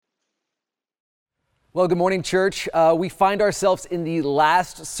Well, good morning, church. We find ourselves in the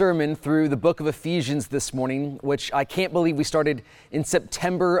last sermon through the book of Ephesians this morning, which I can't believe we started in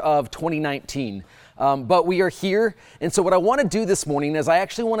September of 2019. But we are here, and so what I want to do this morning is I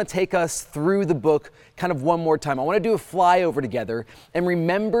actually want to take us through the book kind of one more time. I want to do a flyover together and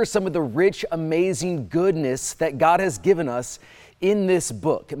remember some of the rich, amazing goodness that God has given us in this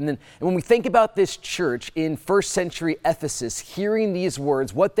book. And when we think about this church in first century Ephesus, hearing these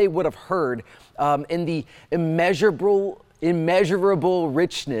words, what they would have heard in the immeasurable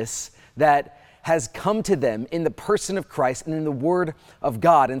richness that has come to them in the person of Christ and in the Word of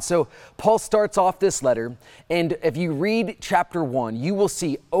God. And so Paul starts off this letter, and if you read chapter 1, you will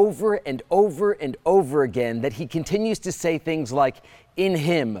see over and over and over again that he continues to say things like, in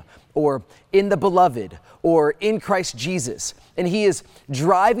him, or in the beloved, or in Christ Jesus. And he is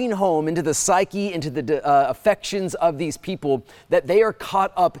driving home into the psyche, into the affections of these people, that they are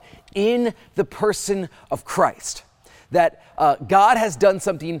caught up in the person of Christ. That God has done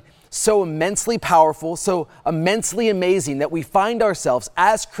something so immensely powerful, so immensely amazing, that we find ourselves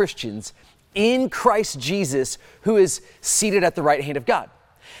as Christians in Christ Jesus, who is seated at the right hand of God.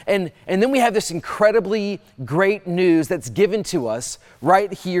 And then we have this incredibly great news that's given to us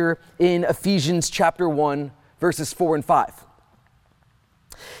right here in Ephesians chapter 1, verses 4 and 5.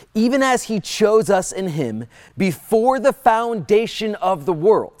 Even as he chose us in him before the foundation of the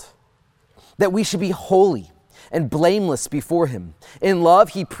world, that we should be holy and blameless before him. In love,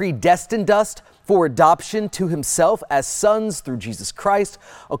 he predestined us for adoption to himself as sons through Jesus Christ,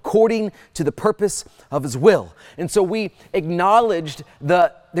 according to the purpose of his will. And so we acknowledged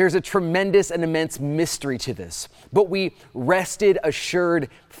there's a tremendous and immense mystery to this, but we rested, assured,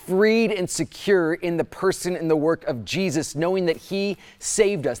 freed, and secure in the person and the work of Jesus, knowing that he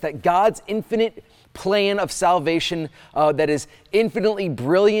saved us, that God's infinite plan of salvation that is infinitely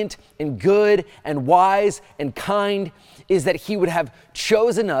brilliant and good and wise and kind is that he would have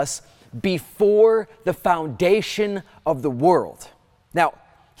chosen us before the foundation of the world. Now,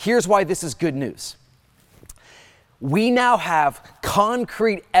 here's why this is good news. We now have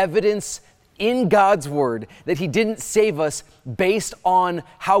concrete evidence in God's word that he didn't save us based on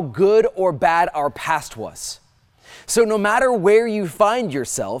how good or bad our past was. So no matter where you find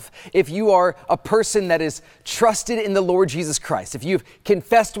yourself, if you are a person that is trusted in the Lord Jesus Christ, if you've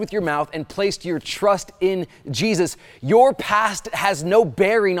confessed with your mouth and placed your trust in Jesus, your past has no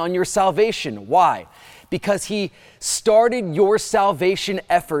bearing on your salvation. Why? Because he started your salvation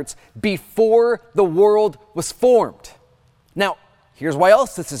efforts before the world was formed. Now, here's why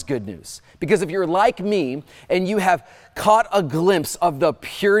else this is good news. Because if you're like me and you have caught a glimpse of the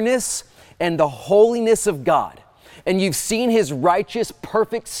pureness and the holiness of God, and you've seen his righteous,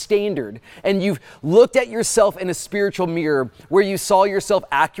 perfect standard, and you've looked at yourself in a spiritual mirror where you saw yourself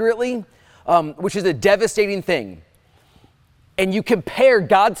accurately, which is a devastating thing, and you compare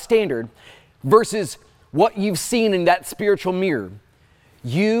God's standard versus what you've seen in that spiritual mirror,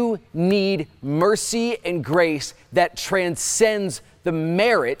 you need mercy and grace that transcends the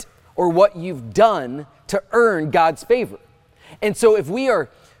merit or what you've done to earn God's favor. And so if we are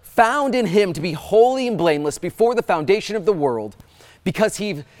found in him to be holy and blameless before the foundation of the world, because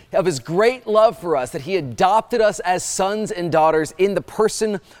of his great love for us, that he adopted us as sons and daughters in the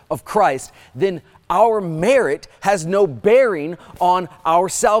person of Christ, then our merit has no bearing on our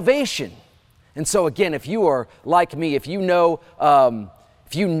salvation. And so again, if you are like me, if you know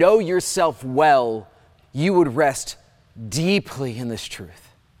yourself well, you would rest deeply in this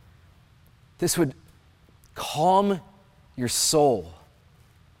truth. This would calm your soul.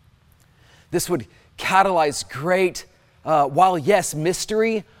 This would catalyze great, while yes,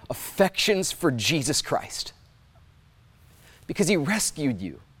 mystery, affections for Jesus Christ. Because he rescued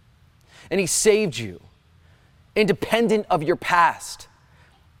you and he saved you, independent of your past.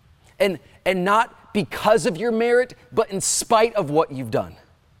 And not because of your merit, but in spite of what you've done.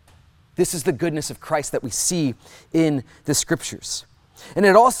 This is the goodness of Christ that we see in the scriptures. And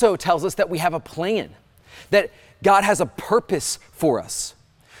it also tells us that we have a plan, that God has a purpose for us.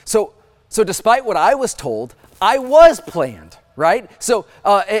 So despite what I was told, I was planned, right? So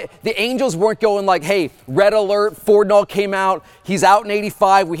the angels weren't going like, hey, red alert, Fordinal came out, he's out in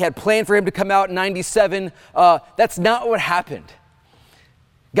 85, we had planned for him to come out in 97. That's not what happened.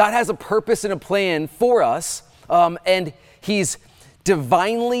 God has a purpose and a plan for us, and he's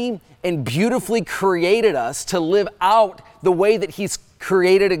divinely and beautifully created us to live out the way that he's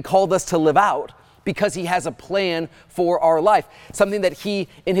created and called us to live out, because he has a plan for our life, something that he,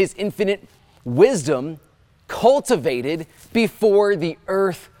 in his infinite wisdom, cultivated before the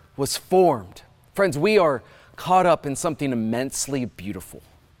earth was formed. Friends, we are caught up in something immensely beautiful.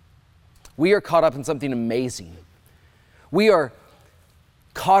 we are caught up in something amazing. We are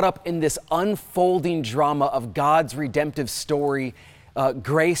caught up in this unfolding drama of God's redemptive story,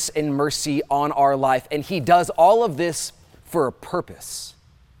 grace and mercy on our life. And he does all of this for a purpose.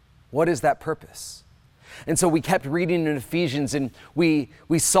 What is that purpose? And so we kept reading in Ephesians, and we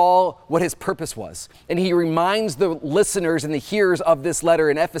saw what his purpose was. And he reminds the listeners and the hearers of this letter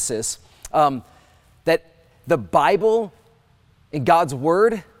in Ephesus that the Bible and God's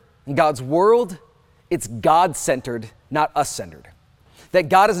word and God's world, it's God-centered, not us-centered. That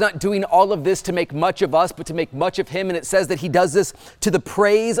God is not doing all of this to make much of us, but to make much of him. And it says that he does this to the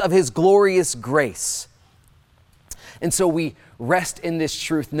praise of his glorious grace. And so we rest in this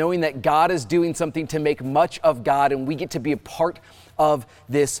truth, knowing that God is doing something to make much of God, and we get to be a part of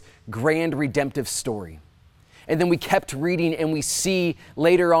this grand redemptive story. And then we kept reading, and we see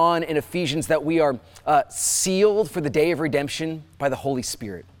later on in Ephesians that we are sealed for the day of redemption by the Holy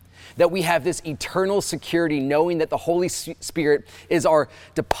Spirit. That we have this eternal security, knowing that the Holy Spirit is our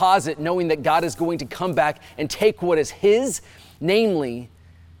deposit, knowing that God is going to come back and take what is his, namely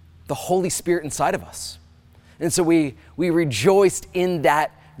the Holy Spirit inside of us. And so we rejoiced in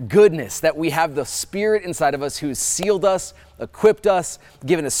that goodness, that we have the Spirit inside of us who has sealed us, equipped us,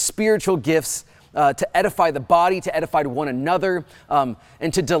 given us spiritual gifts to edify the body, to edify one another,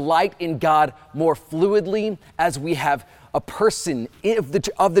 and to delight in God more fluidly as we have a person of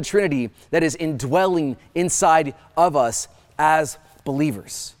the Trinity that is indwelling inside of us as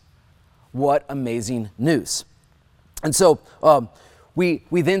believers. What amazing news. And so we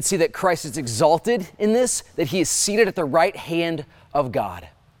then see that Christ is exalted in this, that he is seated at the right hand of God.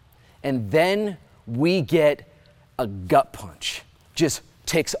 And then we get a gut punch. Just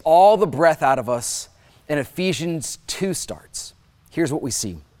takes all the breath out of us, and Ephesians 2 starts. Here's what we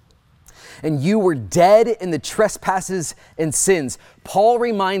see. And you were dead in the trespasses and sins. Paul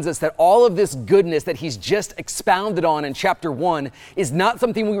reminds us that all of this goodness that he's just expounded on in chapter 1 is not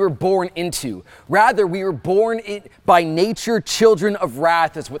something we were born into. Rather, we were born by nature children of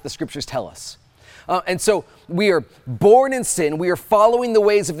wrath, is what the scriptures tell us. And so we are born in sin. We are following the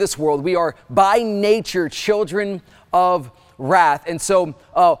ways of this world. We are by nature children of wrath. And so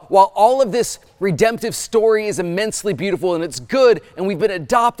while all of this redemptive story is immensely beautiful and it's good, and we've been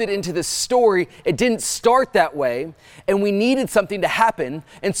adopted into this story, it didn't start that way, and we needed something to happen.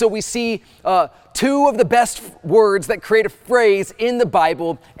 And so we see two of the best words that create a phrase in the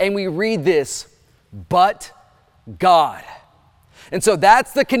Bible, and we read this, but God. And so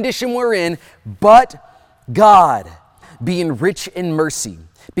that's the condition we're in, but God, being rich in mercy,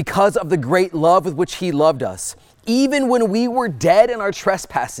 because of the great love with which he loved us, even when we were dead in our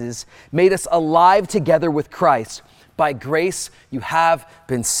trespasses, made us alive together with Christ. By grace you have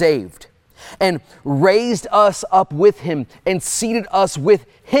been saved, and raised us up with him and seated us with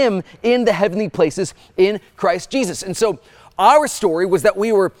him in the heavenly places in Christ Jesus. And so our story was that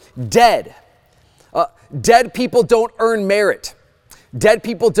we were dead. Dead people don't earn merit. Dead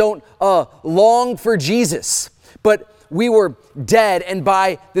people don't long for Jesus. But we were dead, and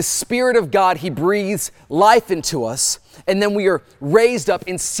by the Spirit of God, he breathes life into us. And then we are raised up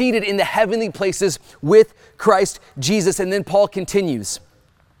and seated in the heavenly places with Christ Jesus. And then Paul continues,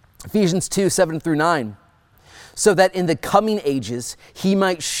 Ephesians 2, 7 through 9. So that in the coming ages, he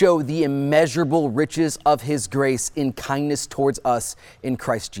might show the immeasurable riches of his grace in kindness towards us in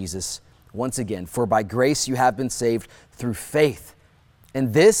Christ Jesus. Once again, for by grace you have been saved through faith.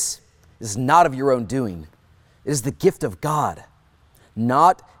 And this is not of your own doing. It is the gift of God,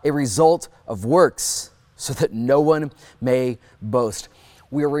 not a result of works, so that no one may boast.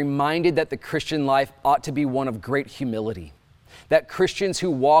 We are reminded that the Christian life ought to be one of great humility, that Christians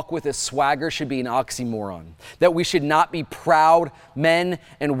who walk with a swagger should be an oxymoron, that we should not be proud men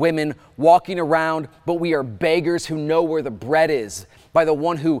and women walking around, but we are beggars who know where the bread is, by the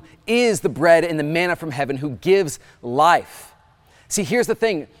one who is the bread and the manna from heaven, who gives life. See, here's the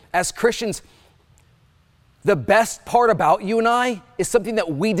thing. As Christians, the best part about you and I is something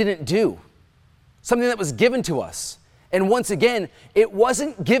that we didn't do, something that was given to us. And once again, it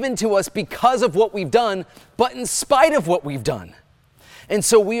wasn't given to us because of what we've done, but in spite of what we've done. And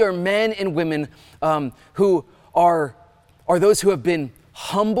so we are men and women who are those who have been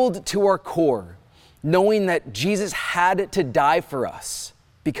humbled to our core, knowing that Jesus had to die for us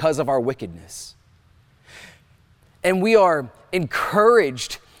because of our wickedness. And we are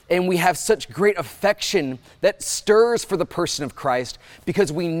encouraged, and we have such great affection that stirs for the person of Christ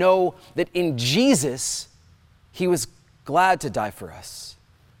because we know that in Jesus, he was glad to die for us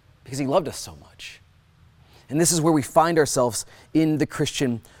because he loved us so much. And this is where we find ourselves in the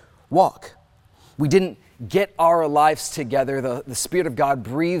Christian walk. We didn't get our lives together, the Spirit of God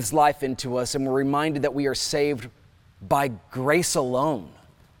breathes life into us, and we're reminded that we are saved by grace alone,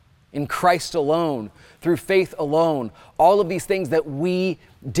 in Christ alone, through faith alone, all of these things that we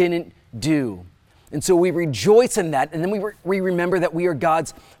didn't do. And so we rejoice in that, and then we remember that we are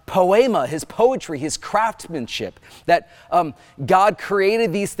God's poema, his poetry, his craftsmanship, that God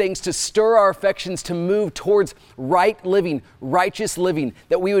created these things to stir our affections, to move towards right living, righteous living,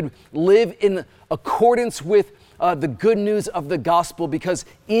 that we would live in accordance with the good news of the gospel, because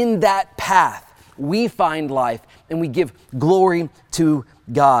in that path we find life and we give glory to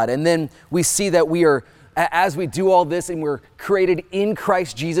God. And then we see that we are, as we do all this and we're created in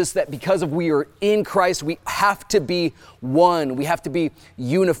Christ Jesus, that because of we are in Christ, we have to be one. We have to be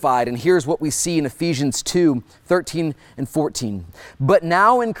unified. And here's what we see in Ephesians 2:13 and 14. But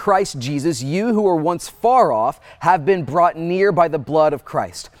now in Christ Jesus, you who were once far off have been brought near by the blood of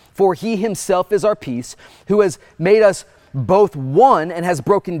Christ. For he himself is our peace, who has made us both one and has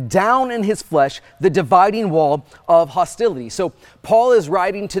broken down in his flesh the dividing wall of hostility. So Paul is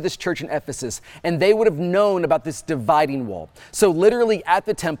writing to this church in Ephesus, and they would have known about this dividing wall. So literally at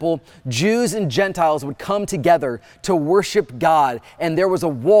the temple, Jews and Gentiles would come together to worship God, and there was a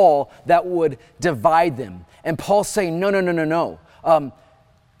wall that would divide them. And Paul's saying, no.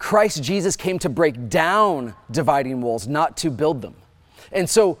 Christ Jesus came to break down dividing walls, not to build them. And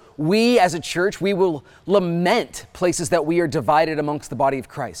so we as a church, we will lament places that we are divided amongst the body of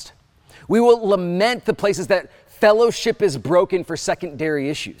Christ. We will lament the places that fellowship is broken for secondary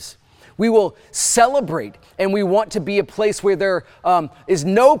issues. We will celebrate, and we want to be a place where there is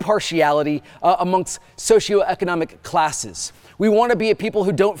no partiality amongst socioeconomic classes. We want to be a people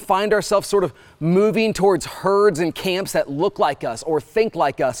who don't find ourselves sort of moving towards herds and camps that look like us or think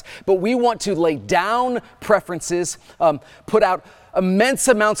like us, but we want to lay down preferences, put out immense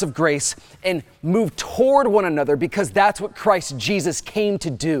amounts of grace, and move toward one another, because that's what Christ Jesus came to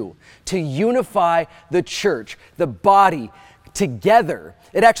do, to unify the church, the body, together.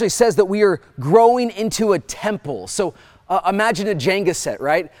 It actually says that we are growing into a temple. So imagine a Jenga set,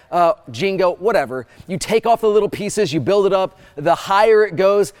 right? Jenga, whatever. You take off the little pieces, you build it up. The higher it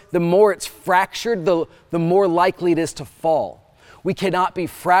goes, the more it's fractured, the more likely it is to fall. We cannot be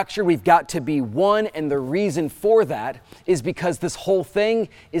fractured. We've got to be one. And the reason for that is because this whole thing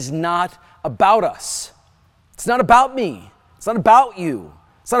is not about us. It's not about me. It's not about you.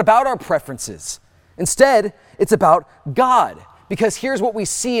 It's not about our preferences. Instead, it's about God. Because here's what we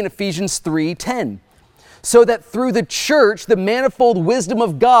see in Ephesians 3:10. So that through the church, the manifold wisdom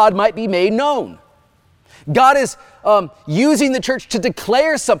of God might be made known. God is using the church to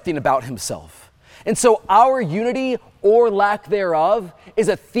declare something about himself. And so our unity or lack thereof is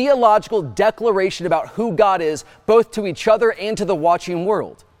a theological declaration about who God is, both to each other and to the watching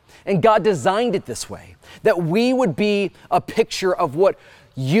world. And God designed it this way, that we would be a picture of what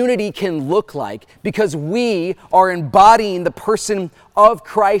unity can look like, because we are embodying the person of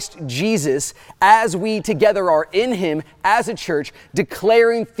Christ Jesus as we together are in him as a church,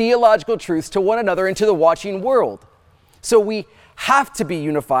 declaring theological truths to one another and to the watching world. So we have to be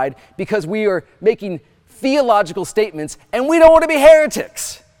unified because we are making theological statements, and we don't want to be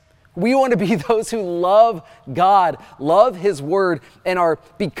heretics. We want to be those who love God, love his word, and are,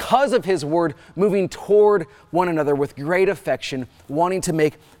 because of his word, moving toward one another with great affection, wanting to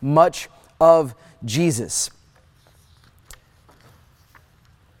make much of Jesus.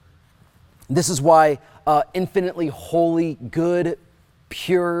 This is why infinitely holy, good,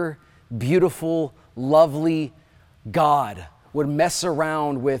 pure, beautiful, lovely God would mess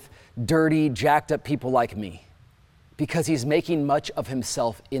around with dirty, jacked up people like me, because he's making much of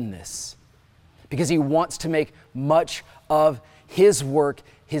himself in this, because he wants to make much of his work,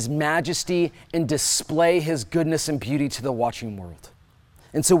 his majesty, and display his goodness and beauty to the watching world.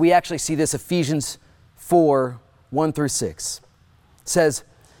 And so we actually see this. Ephesians 4:1-6 says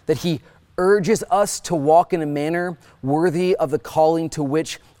that he urges us to walk in a manner worthy of the calling to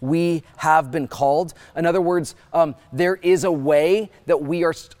which we have been called. In other words, there is a way that we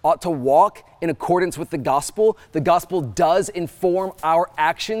ought to walk in accordance with the gospel. The gospel does inform our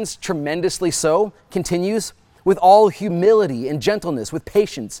actions tremendously so. Continues, with all humility and gentleness, with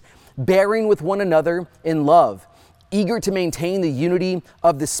patience, bearing with one another in love, eager to maintain the unity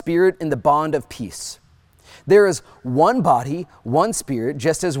of the Spirit in the bond of peace. There is one body, one Spirit,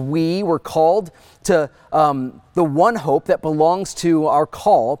 just as we were called to the one hope that belongs to our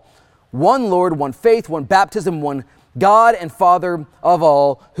call, one Lord, one faith, one baptism, one God and Father of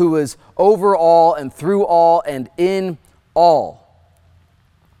all, who is over all and through all and in all.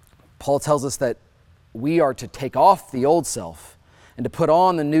 Paul tells us that we are to take off the old self and to put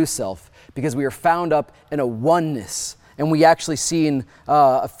on the new self, because we are found up in a oneness. And we actually see in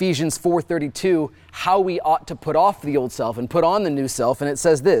Ephesians 4:32 how we ought to put off the old self and put on the new self. And it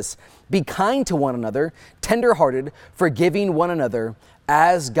says this, be kind to one another, tenderhearted, forgiving one another,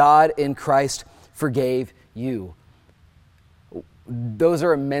 as God in Christ forgave you. Those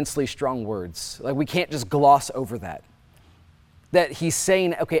are immensely strong words. Like, we can't just gloss over that. That he's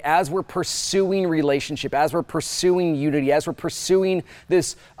saying, okay, as we're pursuing relationship, as we're pursuing unity, as we're pursuing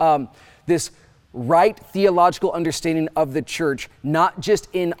this right theological understanding of the church, not just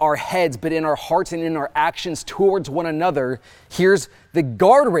in our heads, but in our hearts and in our actions towards one another, here's the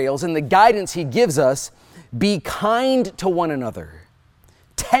guardrails and the guidance he gives us. Be kind to one another,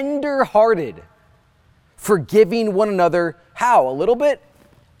 tender-hearted, forgiving one another. How? A little bit?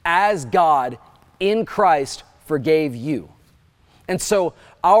 As God in Christ forgave you. And so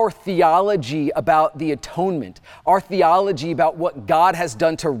our theology about the atonement, our theology about what God has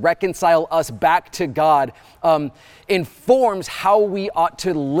done to reconcile us back to God, informs how we ought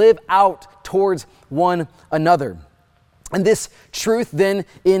to live out towards one another. And this truth then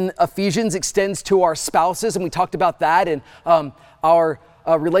in Ephesians extends to our spouses, and we talked about that, and our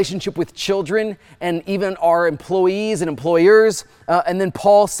relationship with children, and even our employees and employers. And then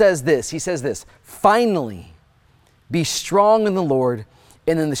Paul says this, he says this, finally, be strong in the Lord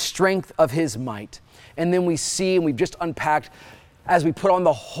and in the strength of his might. And then we see, and we've just unpacked, as we put on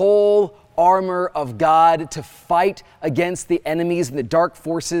the whole armor of God to fight against the enemies and the dark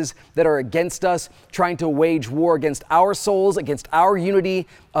forces that are against us, trying to wage war against our souls, against our unity.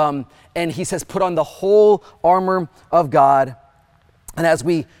 And he says, put on the whole armor of God. And as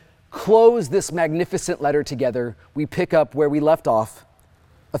we close this magnificent letter together, we pick up where we left off,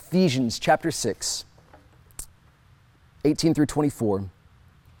 Ephesians chapter 6. 18 through 24.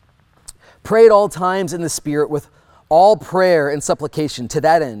 Pray at all times in the Spirit with all prayer and supplication. To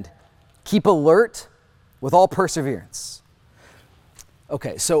that end, keep alert with all perseverance.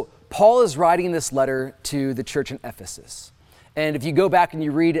 Okay, so Paul is writing this letter to the church in Ephesus. And if you go back and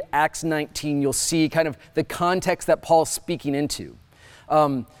you read Acts 19, you'll see kind of the context that Paul's speaking into.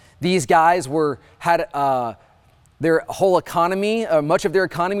 These guys had their whole economy, much of their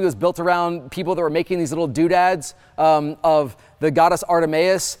economy was built around people that were making these little doodads of the goddess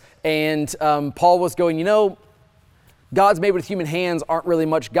Artemis. And Paul was going, gods made with human hands aren't really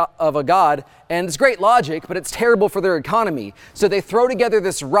much of a god. And it's great logic, but it's terrible for their economy. So they throw together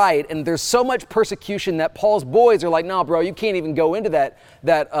this rite, and there's so much persecution that Paul's boys are like, no, bro, you can't even go into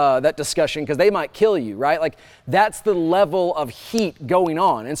that discussion because they might kill you, right? Like, that's the level of heat going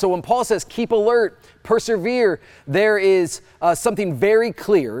on. And so when Paul says, keep alert, persevere, there is something very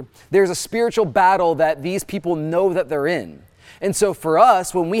clear. There's a spiritual battle that these people know that they're in. And so for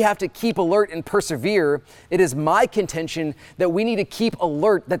us, when we have to keep alert and persevere, it is my contention that we need to keep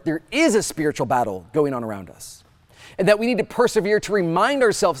alert that there is a spiritual battle going on around us. And that we need to persevere to remind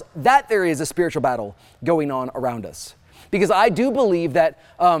ourselves that there is a spiritual battle going on around us. Because I do believe that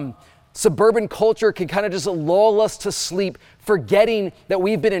suburban culture can kind of just lull us to sleep, forgetting that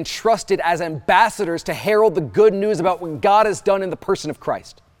we've been entrusted as ambassadors to herald the good news about what God has done in the person of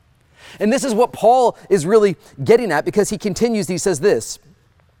Christ. And this is what Paul is really getting at, because he continues, he says this,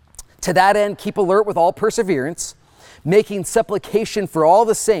 to that end, keep alert with all perseverance, making supplication for all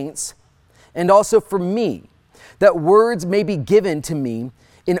the saints, and also for me, that words may be given to me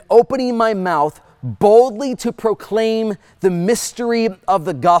in opening my mouth boldly to proclaim the mystery of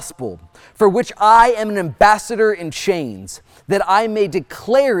the gospel, for which I am an ambassador in chains, that I may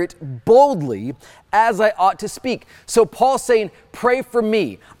declare it boldly as I ought to speak. So Paul's saying, pray for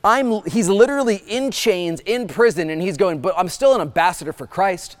me. He's literally in chains, in prison, and he's going, but I'm still an ambassador for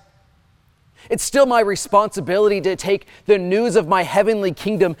Christ. It's still my responsibility to take the news of my heavenly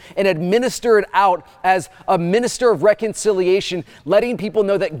kingdom and administer it out as a minister of reconciliation, letting people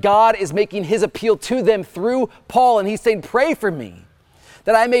know that God is making his appeal to them through Paul. And he's saying, pray for me,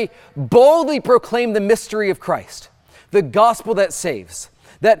 that I may boldly proclaim the mystery of Christ, the gospel that saves.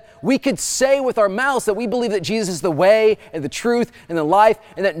 That we could say with our mouths that we believe that Jesus is the way and the truth and the life,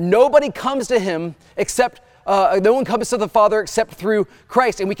 and that nobody comes to him except no one comes to the Father except through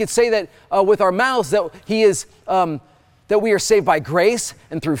Christ. And we could say that with our mouths that he is that we are saved by grace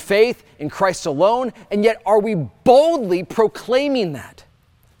and through faith in Christ alone. And yet, are we boldly proclaiming that?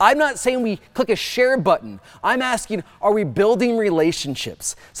 I'm not saying we click a share button. I'm asking, are we building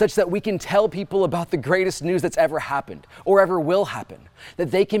relationships such that we can tell people about the greatest news that's ever happened or ever will happen? That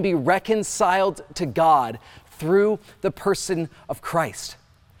they can be reconciled to God through the person of Christ.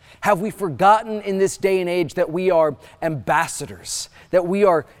 Have we forgotten in this day and age that we are ambassadors, that we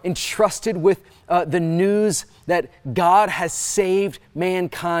are entrusted with the news that God has saved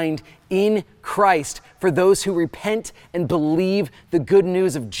mankind in Christ for those who repent and believe the good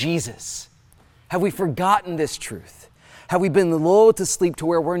news of Jesus. Have we forgotten this truth? Have we been lulled to sleep to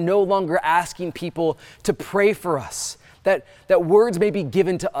where we're no longer asking people to pray for us, that words may be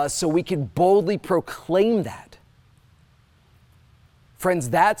given to us so we can boldly proclaim that? Friends,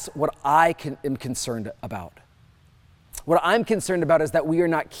 that's what I am concerned about. What I'm concerned about is that we are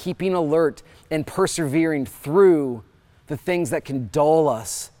not keeping alert and persevering through the things that can dull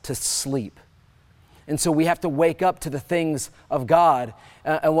us to sleep. And so we have to wake up to the things of God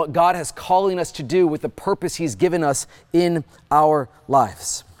and what God has calling us to do with the purpose He's given us in our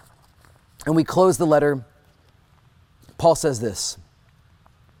lives. And we close the letter. Paul says this,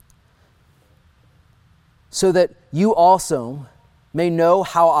 so that you also may know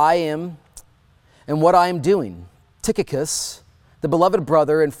how I am and what I am doing. Tychicus, the beloved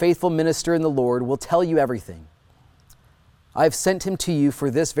brother and faithful minister in the Lord, will tell you everything. I have sent him to you for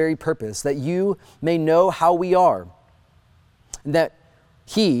this very purpose, that you may know how we are, and that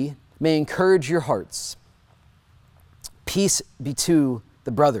he may encourage your hearts. Peace be to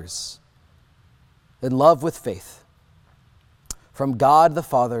the brothers, in love with faith, from God the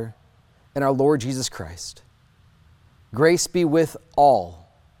Father and our Lord Jesus Christ. Grace be with all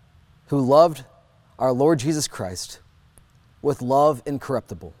who loved our Lord Jesus Christ with love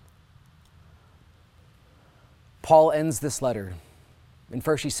incorruptible. Paul ends this letter, and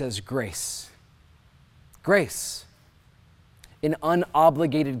first he says, grace. Grace. An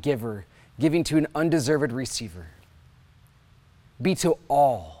unobligated giver, giving to an undeserved receiver. Be to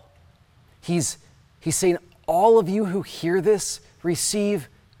all. He's saying, all of you who hear this, receive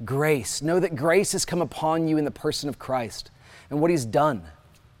grace. Know that grace has come upon you in the person of Christ and what He's done.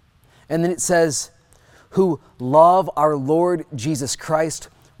 And then it says, who love our Lord Jesus Christ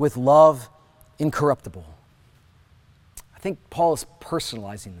with love incorruptible. I think Paul is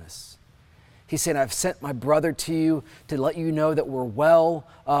personalizing this. He's saying, I've sent my brother to you to let you know that we're well,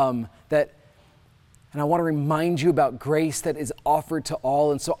 and I want to remind you about grace that is offered to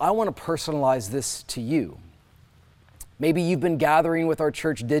all. And so I want to personalize this to you. Maybe you've been gathering with our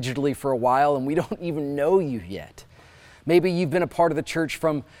church digitally for a while and we don't even know you yet. Maybe you've been a part of the church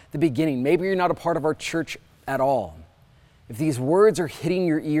from the beginning. Maybe you're not a part of our church at all. If these words are hitting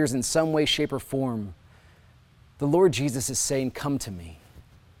your ears in some way, shape, or form, the Lord Jesus is saying, come to me,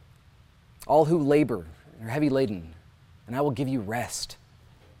 all who labor and are heavy laden, and I will give you rest.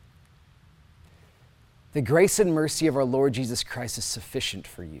 The grace and mercy of our Lord Jesus Christ is sufficient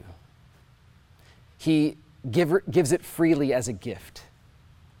for you. He gives it freely as a gift.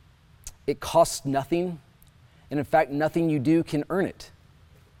 It costs nothing, and in fact, nothing you do can earn it.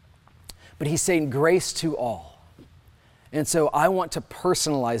 But He's saying grace to all. And so I want to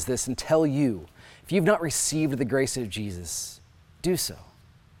personalize this and tell you, if you've not received the grace of Jesus, do so.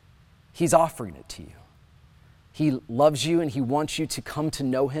 He's offering it to you. He loves you and He wants you to come to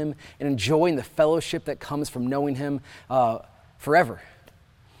know Him and enjoy the fellowship that comes from knowing Him forever.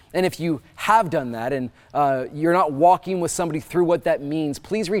 And if you have done that and you're not walking with somebody through what that means,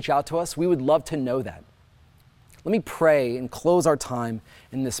 please reach out to us. We would love to know that. Let me pray and close our time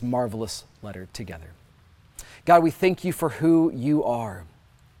in this marvelous letter together. God, we thank You for who You are.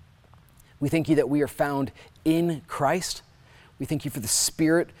 We thank You that we are found in Christ. We thank You for the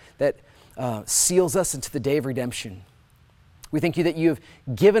Spirit that seals us into the day of redemption. We thank You that You have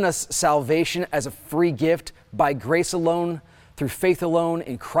given us salvation as a free gift by grace alone, through faith alone,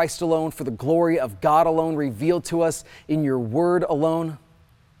 in Christ alone, for the glory of God alone, revealed to us in Your word alone.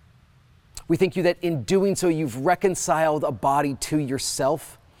 We thank You that in doing so, You've reconciled a body to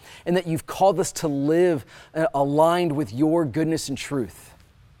Yourself, and that You've called us to live aligned with Your goodness and truth.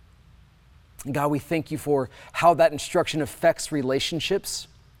 And God, we thank You for how that instruction affects relationships.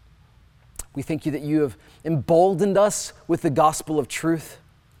 We thank You that You have emboldened us with the gospel of truth.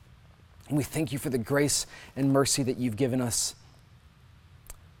 And we thank You for the grace and mercy that You've given us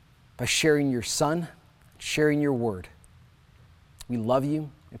by sharing Your Son, sharing Your word. We love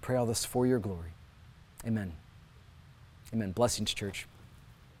You and pray all this for Your glory. Amen. Amen. Blessings, church.